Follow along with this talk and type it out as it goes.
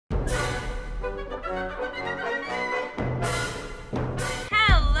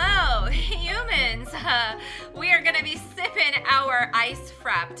are gonna be sipping our iced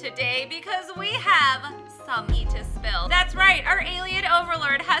frap today because we have some tea to spill. That's right, our alien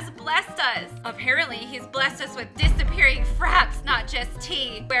overlord has blessed us. Apparently, he's blessed us with disappearing fraps, not just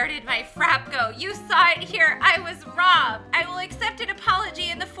tea. Where did my frap go? You saw it here. I was robbed. I will accept an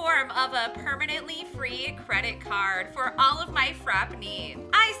apology in the form of a permanently free credit card for all of my frap needs.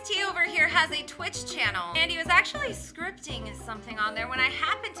 Ice-T over here has a Twitch channel, and he was actually scripting something on there when I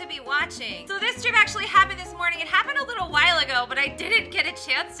happened to be watching. So this stream actually happened this morning. It happened a little while ago, but I didn't get a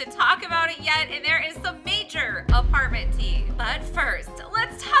chance to talk about it yet, and there is some major apartment tea. But first,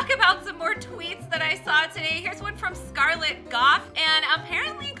 let's talk about some more tweets that I saw today. Here's one from Scarlett Goff, and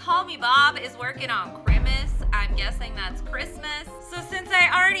apparently Call Me Bob is working on Christmas. I'm guessing that's Christmas. So since I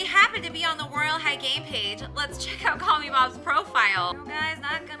already happen to be on the Royale High game page, let's check out Call Me Bob's profile. You guys,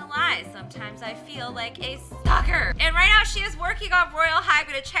 not gonna lie, sometimes I feel like a stalker. And right now she is working on Royale High. I'm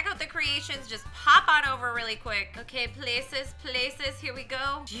gonna check out the creations, just pop on over really quick. Okay, places, here we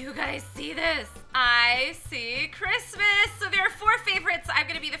go. Do you guys see this? I see Christmas. So there are 4 favorites. I'm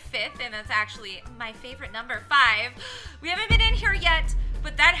gonna be the 5th, and that's actually my favorite number, 5. We haven't been in here yet,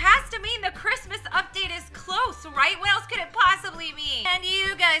 but that has to mean the Christmas update is close, right? What else could it possibly mean? And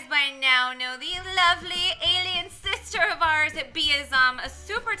you guys by now know the lovely alien sister of ours, 𝒲𝒶𝓉𝒸𝒽, a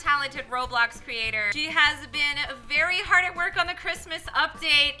super talented Roblox creator. She has been very hard at work on the Christmas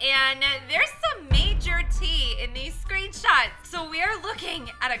update, and there's some major tea in these screenshots. So we are looking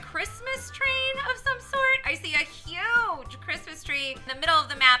at a Christmas train of some sort. I see a huge Christmas tree in the middle of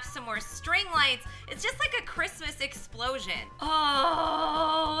the map, some more string lights. It's just like a Christmas explosion.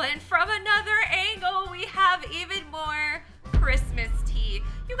 Oh, and from another angle, we have even more Christmas tea.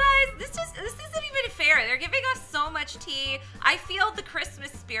 You guys, this isn't even fair. They're giving us so much tea. I feel the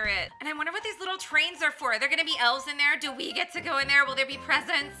Christmas spirit. And I wonder what these little trains are for. They're gonna be elves in there. Do we get to go in there? Will there be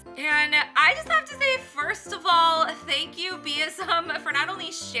presents? And I just have to say, first of all, thank you, 𝒲𝒶𝓉𝒸𝒽, for not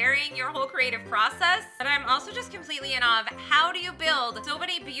only sharing your whole creative process, but I'm also just completely in awe of how do you build so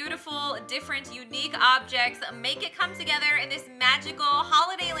many beautiful, different, unique objects, make it come together in this magical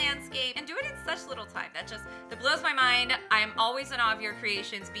holiday landscape, and do it in such little time. That blows my mind. I'm always in awe of your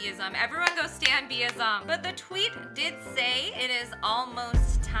creations, 𝒲𝒶𝓉𝒸𝒽. Everyone go stand 𝒲𝒶𝓉𝒸𝒽. But the tweet did say it is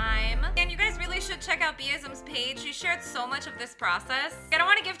almost time. And you guys really should check out 𝒲𝒶𝓉𝒸𝒽's page. She shared so much of this process. I don't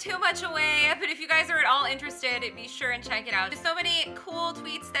want to give too much away, but if you guys are at all interested, be sure and check it out. There's so many cool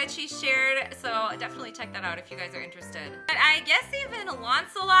tweets that she shared, so definitely check that out if you guys are interested. But I guess even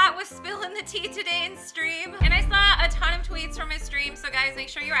Lancelot was spilling the tea today in stream. And I saw a ton of tweets from his stream, so guys, make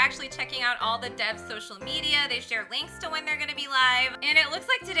sure you're actually checking out all the devs' social media. They share links to when they're going to be live. And it looks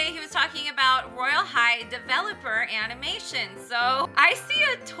like today he was talking about Royale High developer animation. So I see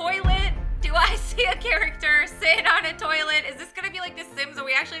a toilet. Do I see a character sitting on a toilet? Is this gonna be like The Sims? Are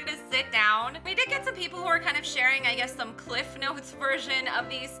we actually gonna sit down? We did get some people who are kind of sharing, I guess, some Cliff Notes version of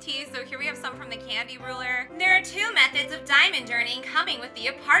these teas. So here we have some from the Candy Ruler. There are 2 methods of diamond earning coming with the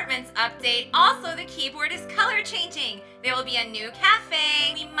apartments update. Also, the keyboard is color changing. There will be a new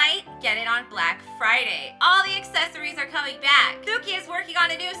cafe. We might get it on Black Friday. All the accessories are coming back. 𝒲𝒶𝓉𝒸𝒽 is working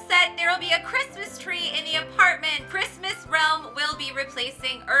on a new set. There will be a Christmas tree in the apartment. Christmas Realm will be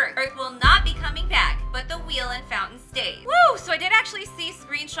replacing Earth. Earth will not be coming back, but the wheel and fountain stays. Woo! So I did actually see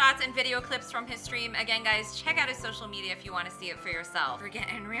screenshots and video clips from his stream. Again, guys, check out his social media if you want to see it for yourself. We're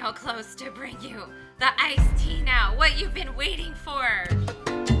getting real close to bring you the iced tea now. What you've been waiting for.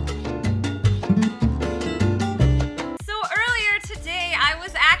 Today, I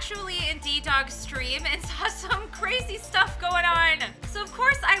was actually in D-Dog's stream and saw some crazy stuff going on. So of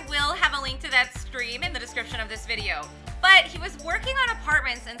course I will have a link to that stream in the description of this video. But he was working on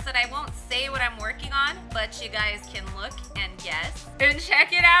apartments and said I won't say what I'm working on, but you guys can look and guess. And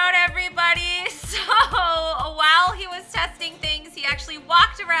check it out, everybody. So while he was testing things, he actually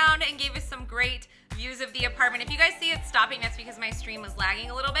walked around and gave us some great views of the apartment. If you guys see it stopping, that's because my stream was lagging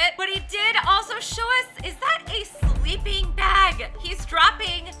a little bit. But he did also show us, is that a sleeping bag? He's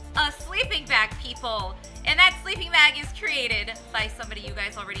dropping a sleeping bag, people. And that sleeping bag is created by somebody you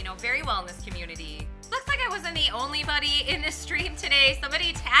guys already know very well in this community. Looks like I wasn't the only buddy in the stream today.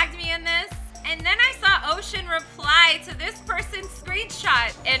 Somebody tagged me in this. And then I saw Ocean reply to this person's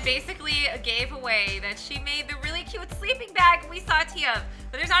screenshot and basically gave away that she made the really cute sleeping bag we saw tea of.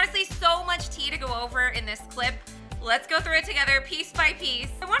 But there's honestly so much tea to go over in this clip. Let's go through it together piece by piece.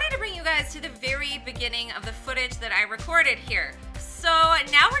 I wanted to bring you guys to the very beginning of the footage that I recorded here. So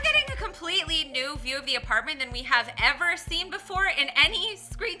now we're getting a completely new view of the apartment than we have ever seen before in any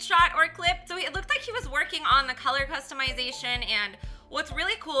screenshot or clip. So it looked like he was working on the color customization, and what's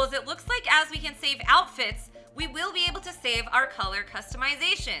really cool is it looks like as we can save outfits, we will be able to save our color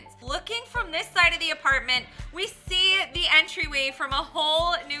customizations. Looking from this side of the apartment, we see the entryway from a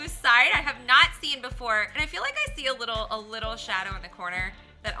whole new side I have not seen before. And I feel like I see a little shadow in the corner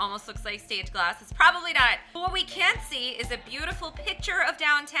that almost looks like stage glass. It's probably not. But what we can see is a beautiful picture of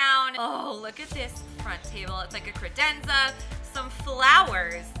downtown. Oh, look at this front table. It's like a credenza, some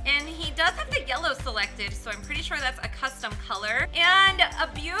flowers, and he does have the yellow selected, so I'm pretty sure that's a custom color, and a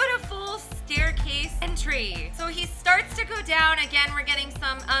beautiful staircase entry. So he starts to go down. Again, we're getting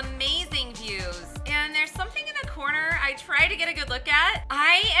some amazing views, and there's something in the corner I try to get a good look at.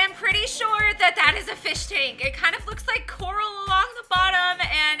 I am pretty sure that that is a fish tank. It kind of looks like coral along the bottom,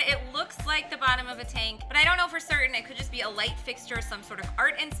 and it looks like the bottom of a tank, but I don't know for certain. It could just be a light fixture, some sort of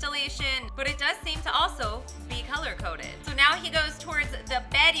art installation, but it does seem to also be color-coded. So now he goes towards the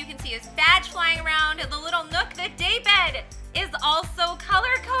bed. You can see his badge flying around. The little nook, the day bed, is also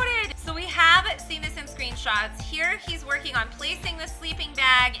color-coded. So we have seen this in screenshots. Here he's working on placing the sleeping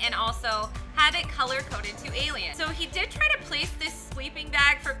bag and also have it color-coded to Alien. So he did try to place this sleeping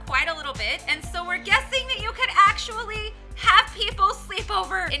bag for quite a little bit, and so we're guessing that you could actually have people sleep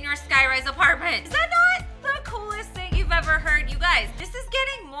over in your skyrise apartment. Is that not the coolest thing you've ever heard? You guys, this is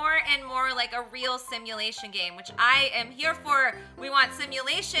getting more and more like a real simulation game, which I am here for. We want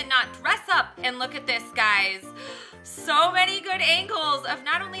simulation, not dress up. And look at this, guys. So many good angles of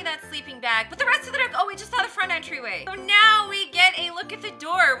not only that sleeping bag, but the rest of the nook. Oh, we just saw the front entryway. So now we get a look at the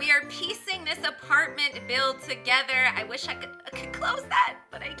door. We are piecing this apartment build together. I wish I could close that,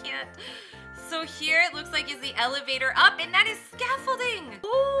 but I can't. So here it looks like is the elevator up, and that is scaffolding.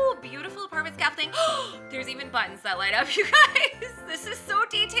 Oh, beautiful apartment scaffolding. There's even buttons that light up, you guys. This is so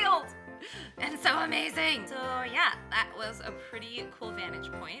detailed and so amazing. So yeah, that was a pretty cool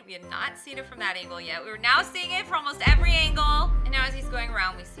vantage point. We had not seen it from that angle yet. We were now seeing it from almost every angle. And now as he's going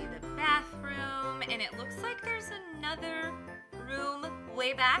around, we see the bathroom, and it looks like there's another room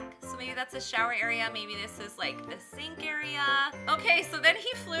way back. So maybe that's a shower area. Maybe this is like the sink area. Okay, so then he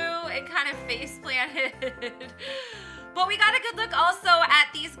flew and kind of face planted. But we got a good look also at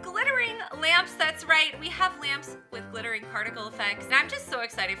these glittering lamps. That's right, we have lamps with glittering particle effects. And I'm just so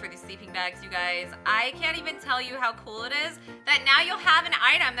excited for these sleeping bags, you guys. I can't even tell you how cool it is that now you'll have an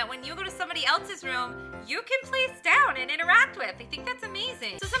item that when you go to somebody else's room, you can place down and interact with. I think that's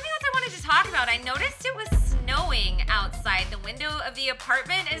amazing. So something else I wanted to talk about, I noticed it was snowing outside the window of the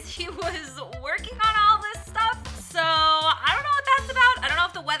apartment as he was working on all this stuff. So I don't know what that's about. I don't know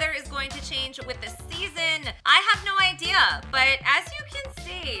if the weather is going to change with the season. I have no idea, but as you can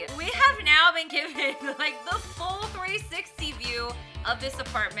see, we have now been given like the full 360 view of this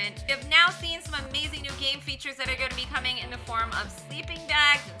apartment. We have now seen some amazing new game features that are going to be coming in the form of sleeping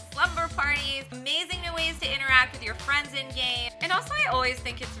bags and slumber parties, amazing new ways to interact with your friends in game. And also I always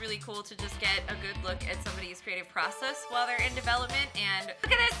think it's really cool to just get a good look at somebody's creative process while they're in development. And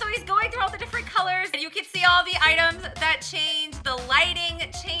look at this, so he's going through all the different colors and you can see all the items that change, the lighting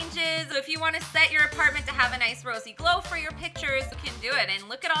changes. So if you want to set your apartment to have a nice rosy glow for your pictures, you can do it. And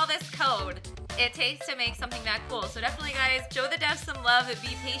look at all this code it takes to make something that cool. So definitely guys, show the devs some love,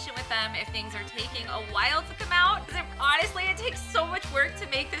 be patient with them if things are taking a while to come out. Because honestly, it takes so much work to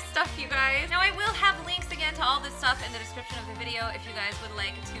make this stuff, you guys. Now I will have links again to all this stuff in the description of the video if you guys would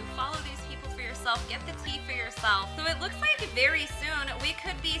like to follow these people for yourself, get the tea for yourself. So it looks like very soon we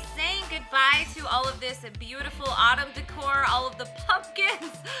could be saying goodbye to all of this beautiful autumn decor, all of the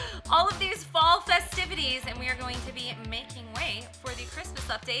pumpkins, all of these fall festivities, and we are going to be making way for the Christmas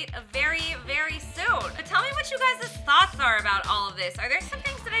update very, very soon. But tell me what you guys' thoughts are about all of this. Are there some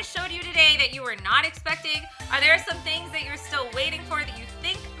things that I showed you today that you were not expecting? Are there some things that you're still waiting for that you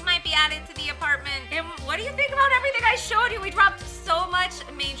think might be added to the apartment? And what do you think about everything I showed you? We dropped so much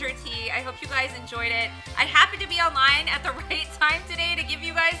major tea. I hope you guys enjoyed it. I happened to be online at the right time today to give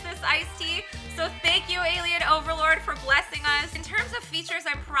you guys this iced tea. So thank you, Alien Overlord, for blessing us. In terms of features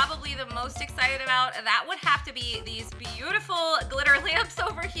I'm probably the most excited about, that would have to be these beautiful glitter lamps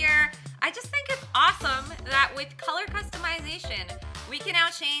over here. I just think it's awesome that with color customization, we can now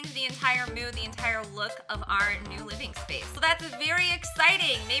change the entire mood, the entire look of our new living space. So that's very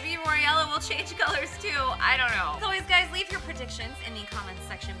exciting. Maybe Royale will change colors too. I don't know. As always, guys, leave your predictions in the comments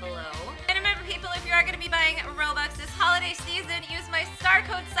section below. And remember, people, if you are going to be buying Robux this holiday season, use my star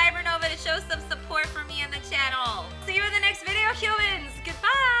code CYBERNOVA to show some support for me and the channel. See you in the next video, humans. Goodbye.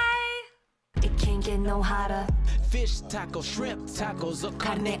 It can't get no hotter. Fish taco, shrimp tacos, or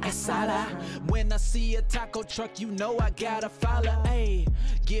carne asada. When I see a taco truck, you know I gotta follow. Hey,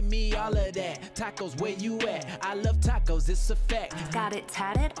 give me all of that. Tacos, where you at? I love tacos, it's a fact. Got it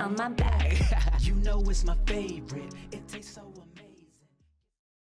tatted on my back. You know it's my favorite. It tastes so